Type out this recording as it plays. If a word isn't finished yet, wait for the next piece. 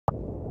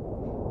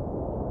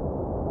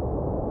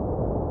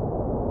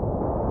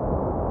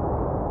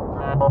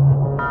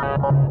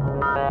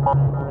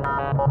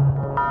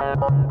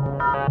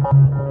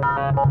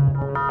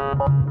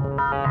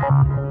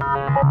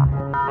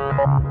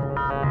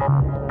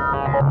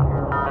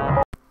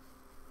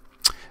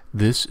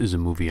This is a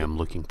movie I'm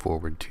looking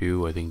forward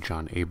to. I think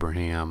John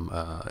Abraham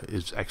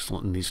is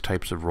excellent in these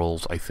types of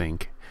roles, I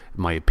think,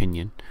 in my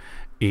opinion.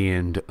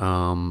 And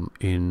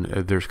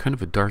there's kind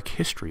of a dark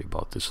history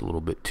about this a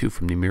little bit, too,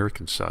 from the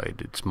American side.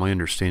 It's my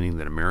understanding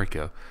that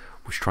America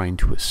was trying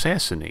to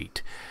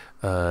assassinate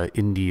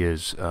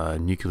India's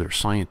nuclear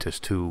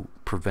scientist to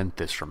prevent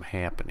this from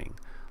happening.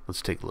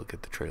 Let's take a look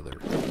at the trailer.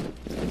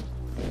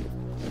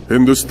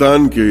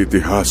 Hindustan के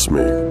इतिहास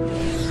में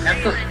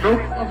At the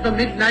stroke of the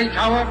midnight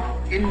hour,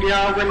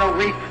 India will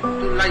awake to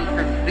life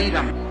and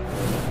freedom.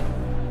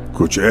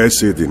 कुछ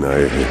ऐसे दिन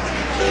आए हैं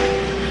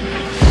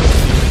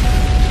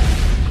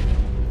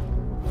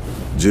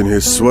जिन्हें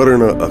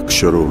स्वर्ण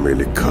अक्षरों में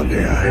लिखा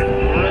गया है,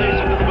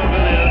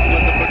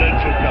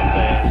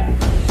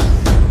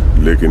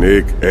 लेकिन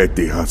एक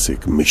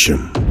ऐतिहासिक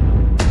मिशन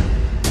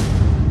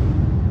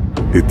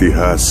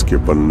इतिहास के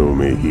पन्नों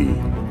में ही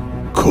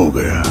खो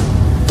गया।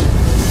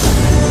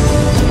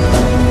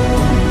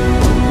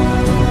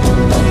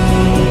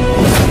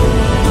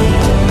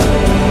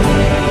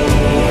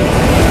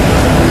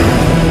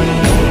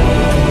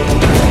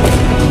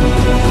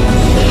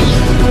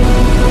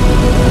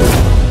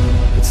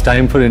 It's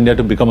time for India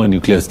to become a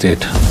nuclear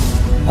state.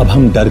 अब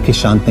हम डर के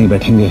शांत नहीं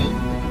बैठेंगे,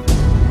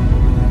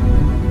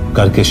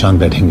 करके शांत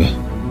बैठेंगे।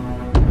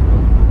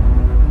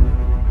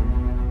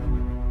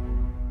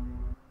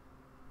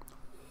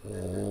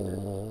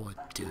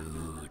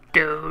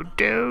 Oh,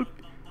 dude.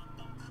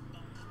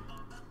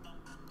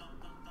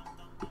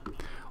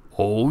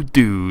 Oh,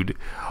 dude.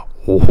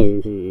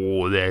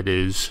 Oh, that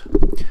is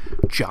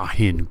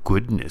Jahin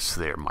goodness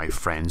there, my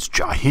friends.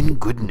 Jahin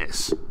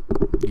goodness.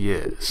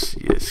 Yes,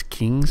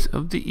 Kings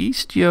of the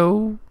East,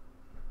 yo.